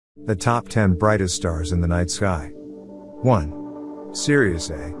The top 10 brightest stars in the night sky. 1. Sirius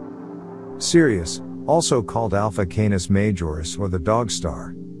A. Sirius, also called Alpha Canis Majoris or the dog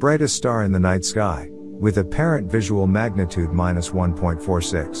star, brightest star in the night sky, with apparent visual magnitude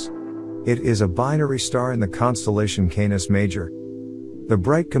 -1.46. It is a binary star in the constellation Canis Major. The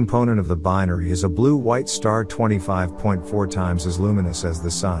bright component of the binary is a blue-white star 25.4 times as luminous as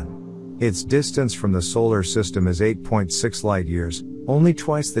the Sun. Its distance from the solar system is 8.6 light-years, only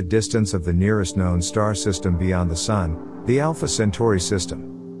twice the distance of the nearest known star system beyond the Sun, the Alpha Centauri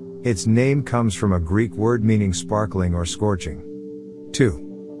system. Its name comes from a Greek word meaning sparkling or scorching.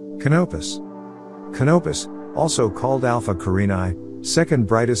 2. Canopus. Canopus, also called Alpha Carinae, second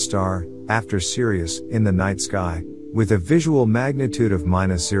brightest star, after Sirius, in the night sky, with a visual magnitude of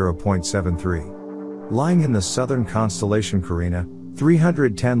 -0.73. Lying in the southern constellation Carina,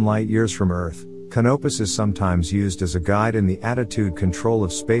 310 light-years from Earth, Canopus is sometimes used as a guide in the attitude control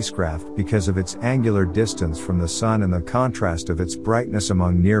of spacecraft because of its angular distance from the Sun and the contrast of its brightness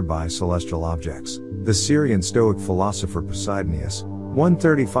among nearby celestial objects. The Syrian Stoic philosopher Posidonius,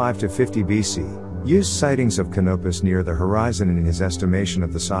 135–50 BC, used sightings of Canopus near the horizon in his estimation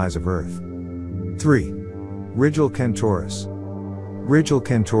of the size of Earth. 3. Rigel Cantorus. Rigel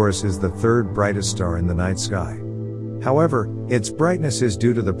Cantorus is the third brightest star in the night sky. However, its brightness is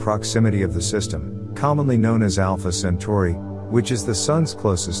due to the proximity of the system, commonly known as Alpha Centauri, which is the Sun's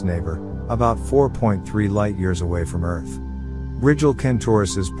closest neighbor, about 4.3 light-years away from Earth. Rigel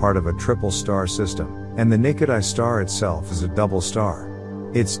Cantorus is part of a triple star system, and the naked eye star itself is a double star.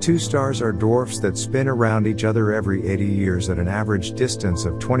 Its two stars are dwarfs that spin around each other every 80 years at an average distance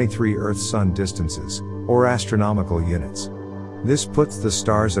of 23 Earth-Sun distances, or astronomical units. This puts the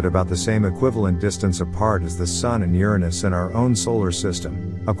stars at about the same equivalent distance apart as the Sun and Uranus in our own solar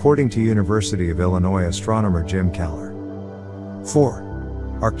system, according to University of Illinois astronomer Jim Keller. 4.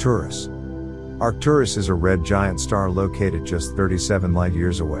 Arcturus. Arcturus is a red giant star located just 37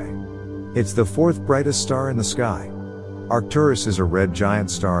 light-years away. It's the fourth brightest star in the sky. Arcturus is a red giant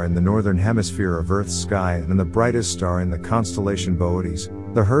star in the northern hemisphere of Earth's sky and the brightest star in the constellation Boötes,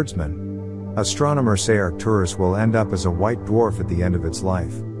 the herdsman. Astronomers say Arcturus will end up as a white dwarf at the end of its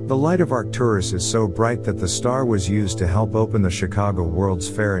life. The light of Arcturus is so bright that the star was used to help open the Chicago World's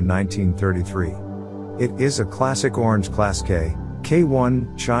Fair in 1933. It is a classic orange class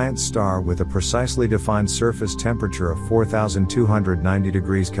K1 giant star with a precisely defined surface temperature of 4,290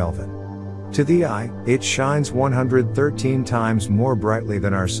 degrees Kelvin. To the eye, it shines 113 times more brightly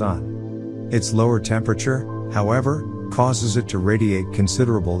than our Sun. Its lower temperature, however, causes it to radiate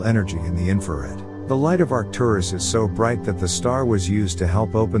considerable energy in the infrared. The light of Arcturus is so bright that the star was used to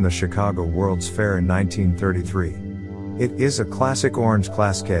help open the Chicago World's Fair in 1933. It is a classic orange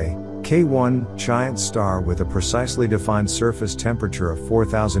class K1 giant star with a precisely defined surface temperature of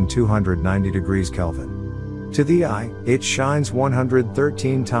 4,290 degrees Kelvin. To the eye, it shines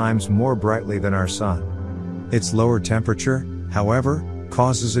 113 times more brightly than our Sun. Its lower temperature, however,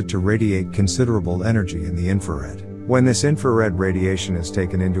 causes it to radiate considerable energy in the infrared. When this infrared radiation is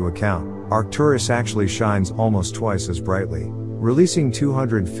taken into account, Arcturus actually shines almost twice as brightly, releasing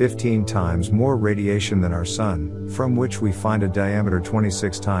 215 times more radiation than our Sun, from which we find a diameter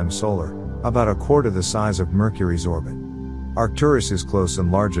 26 times solar, about a quarter the size of Mercury's orbit. Arcturus is close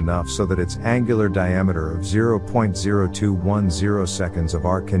and large enough so that its angular diameter of 0.0210 seconds of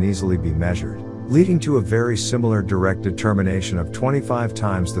arc can easily be measured, leading to a very similar direct determination of 25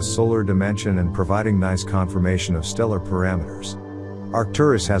 times the solar dimension and providing nice confirmation of stellar parameters.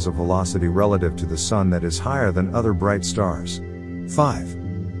 Arcturus has a velocity relative to the Sun that is higher than other bright stars. 5.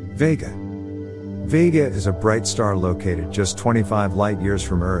 Vega. Vega is a bright star located just 25 light-years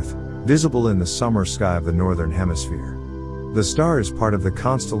from Earth, visible in the summer sky of the northern hemisphere. The star is part of the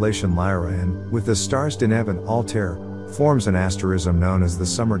constellation Lyra and, with the stars Deneb and Altair, forms an asterism known as the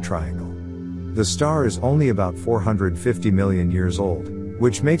Summer Triangle. The star is only about 450 million years old,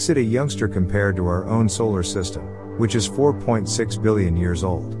 which makes it a youngster compared to our own solar system, which is 4.6 billion years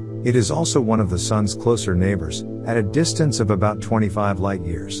old. It is also one of the Sun's closer neighbors, at a distance of about 25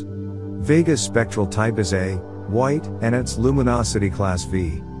 light-years. Vega's spectral type is A, white, and its luminosity class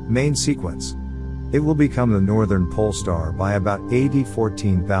V, main sequence. It will become the northern pole star by about AD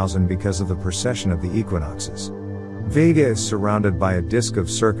 14,000 because of the precession of the equinoxes. Vega is surrounded by a disk of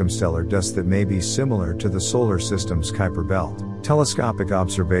circumstellar dust that may be similar to the solar system's Kuiper belt. Telescopic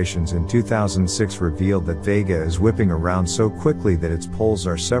observations in 2006 revealed that Vega is whipping around so quickly that its poles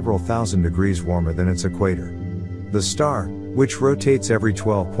are several thousand degrees warmer than its equator. The star, which rotates every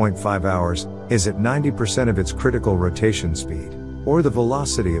 12.5 hours, is at 90% of its critical rotation speed, or the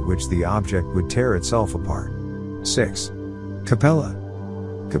velocity at which the object would tear itself apart. 6. Capella.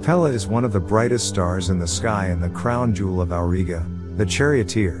 Capella is one of the brightest stars in the sky and the crown jewel of Auriga, the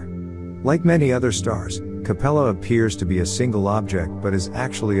charioteer. Like many other stars, Capella appears to be a single object but is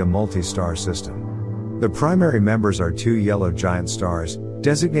actually a multi-star system. The primary members are two yellow giant stars,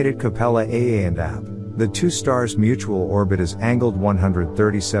 designated Capella AA and AB. The two stars' mutual orbit is angled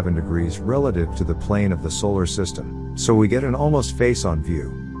 137 degrees relative to the plane of the solar system, so we get an almost face-on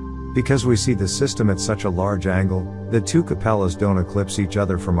view. Because we see the system at such a large angle, the two Capellas don't eclipse each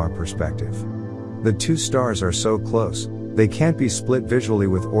other from our perspective. The two stars are so close, they can't be split visually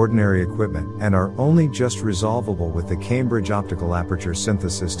with ordinary equipment and are only just resolvable with the Cambridge Optical Aperture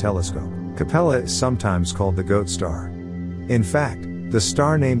Synthesis Telescope. Capella is sometimes called the goat star. In fact, the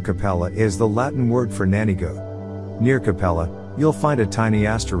star named Capella is the Latin word for nanny goat. Near Capella, you'll find a tiny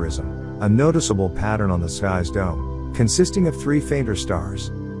asterism, a noticeable pattern on the sky's dome, consisting of three fainter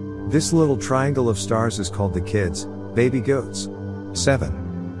stars. This little triangle of stars is called the kids, baby goats.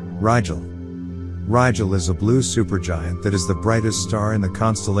 7. Rigel. Rigel is a blue supergiant that is the brightest star in the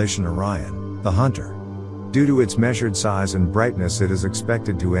constellation Orion, the Hunter. Due to its measured size and brightness, it is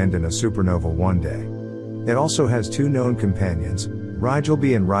expected to end in a supernova one day. It also has two known companions, Rigel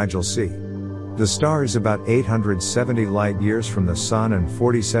B and Rigel C. The star is about 870 light-years from the Sun and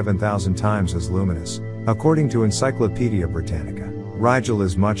 47,000 times as luminous, according to Encyclopaedia Britannica. Rigel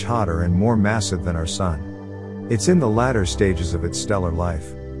is much hotter and more massive than our Sun. It's in the latter stages of its stellar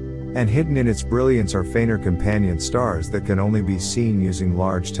life. And hidden in its brilliance are fainter companion stars that can only be seen using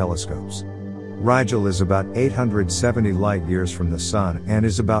large telescopes. Rigel is about 870 light-years from the Sun and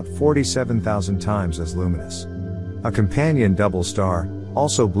is about 47,000 times as luminous. A companion double star,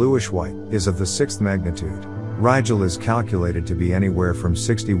 also bluish-white, is of the 6th magnitude. Rigel is calculated to be anywhere from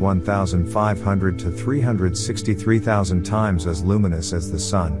 61,500 to 363,000 times as luminous as the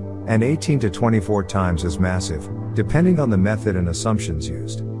Sun, and 18 to 24 times as massive, depending on the method and assumptions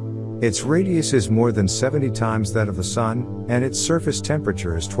used. Its radius is more than 70 times that of the Sun, and its surface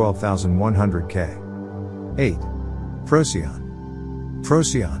temperature is 12,100 K. 8. Procyon.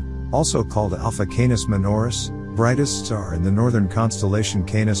 Procyon, also called Alpha Canis Minoris, brightest star in the northern constellation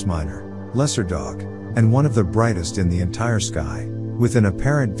Canis Minor, Lesser Dog, and one of the brightest in the entire sky, with an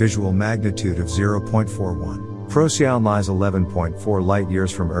apparent visual magnitude of 0.41. Procyon lies 11.4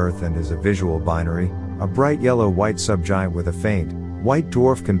 light-years from Earth and is a visual binary, a bright yellow-white subgiant with a faint, white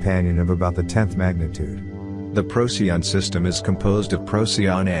dwarf companion of about the 10th magnitude. The Procyon system is composed of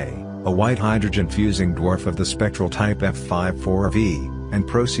Procyon A white hydrogen-fusing dwarf of the spectral type F54V, and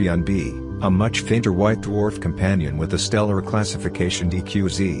Procyon B, a much fainter white dwarf companion with a stellar classification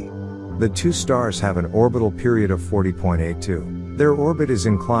DQZ. The two stars have an orbital period of 40.82. Their orbit is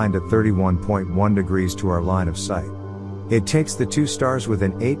inclined at 31.1 degrees to our line of sight. It takes the two stars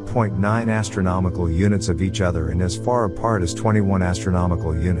within 8.9 astronomical units of each other and as far apart as 21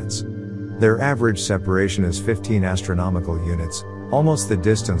 astronomical units. Their average separation is 15 astronomical units, almost the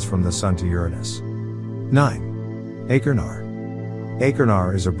distance from the Sun to Uranus. 9. Akernar.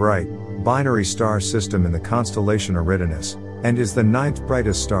 Akernar is a bright, binary star system in the constellation Eridanus, and is the 9th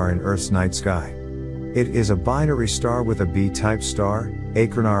brightest star in Earth's night sky. It is a binary star with a B-type star,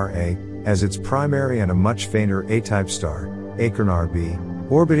 Akernar A, as its primary and a much fainter A-type star, Akernar B,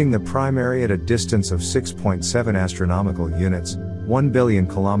 orbiting the primary at a distance of 6.7 astronomical units, 1 billion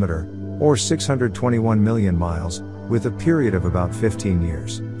kilometer, or 621 million miles, with a period of about 15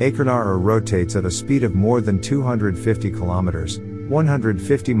 years. Akernar rotates at a speed of more than 250 kilometers,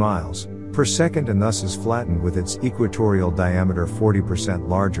 150 miles, per second, and thus is flattened with its equatorial diameter 40%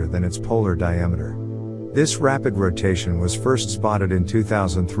 larger than its polar diameter. This rapid rotation was first spotted in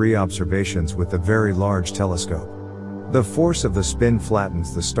 2003 observations with the Very Large Telescope. The force of the spin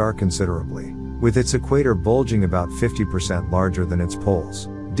flattens the star considerably, with its equator bulging about 50% larger than its poles.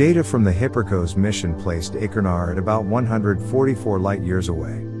 Data from the Hipparcos mission placed Akernar at about 144 light-years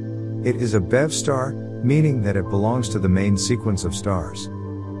away. It is a Bev star, meaning that it belongs to the main sequence of stars.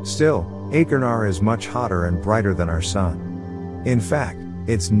 Still, Akernar is much hotter and brighter than our Sun. In fact,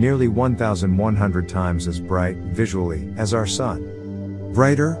 it's nearly 1,100 times as bright, visually, as our Sun.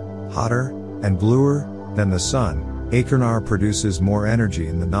 Brighter, hotter, and bluer than the Sun, Akernar produces more energy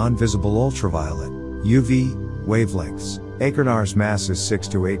in the non-visible ultraviolet, UV, wavelengths. Akernar's mass is 6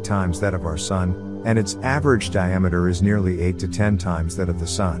 to 8 times that of our Sun, and its average diameter is nearly 8 to 10 times that of the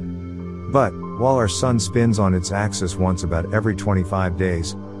Sun. But, while our Sun spins on its axis once about every 25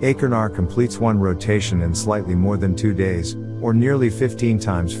 days, Akernar completes one rotation in slightly more than 2 days, or nearly 15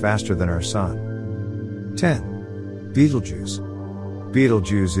 times faster than our Sun. 10. Beetlejuice.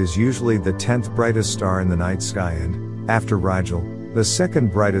 Beetlejuice is usually the 10th brightest star in the night sky and, after Rigel, the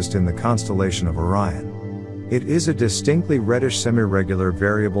second brightest in the constellation of Orion. It is a distinctly reddish semi-regular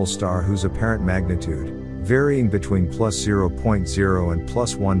variable star whose apparent magnitude, varying between plus 0.0 and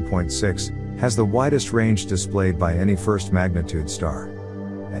plus 1.6, has the widest range displayed by any first magnitude star.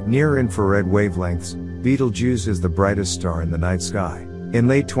 At near-infrared wavelengths, Beetlejuice is the brightest star in the night sky. In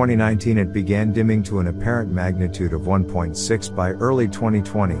late 2019 it began dimming to an apparent magnitude of 1.6. By early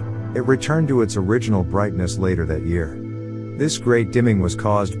 2020, it returned to its original brightness later that year. This great dimming was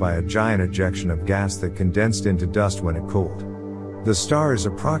caused by a giant ejection of gas that condensed into dust when it cooled. The star is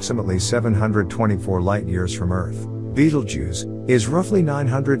approximately 724 light-years from Earth. Beetlejuice is roughly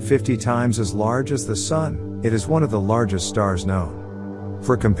 950 times as large as the Sun. It is one of the largest stars known.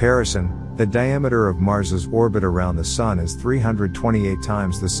 For comparison, the diameter of Mars's orbit around the Sun is 328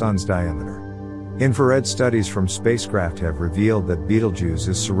 times the Sun's diameter. Infrared studies from spacecraft have revealed that Beetlejuice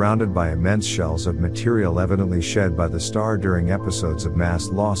is surrounded by immense shells of material evidently shed by the star during episodes of mass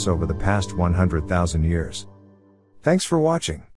loss over the past 100,000 years. Thanks for watching.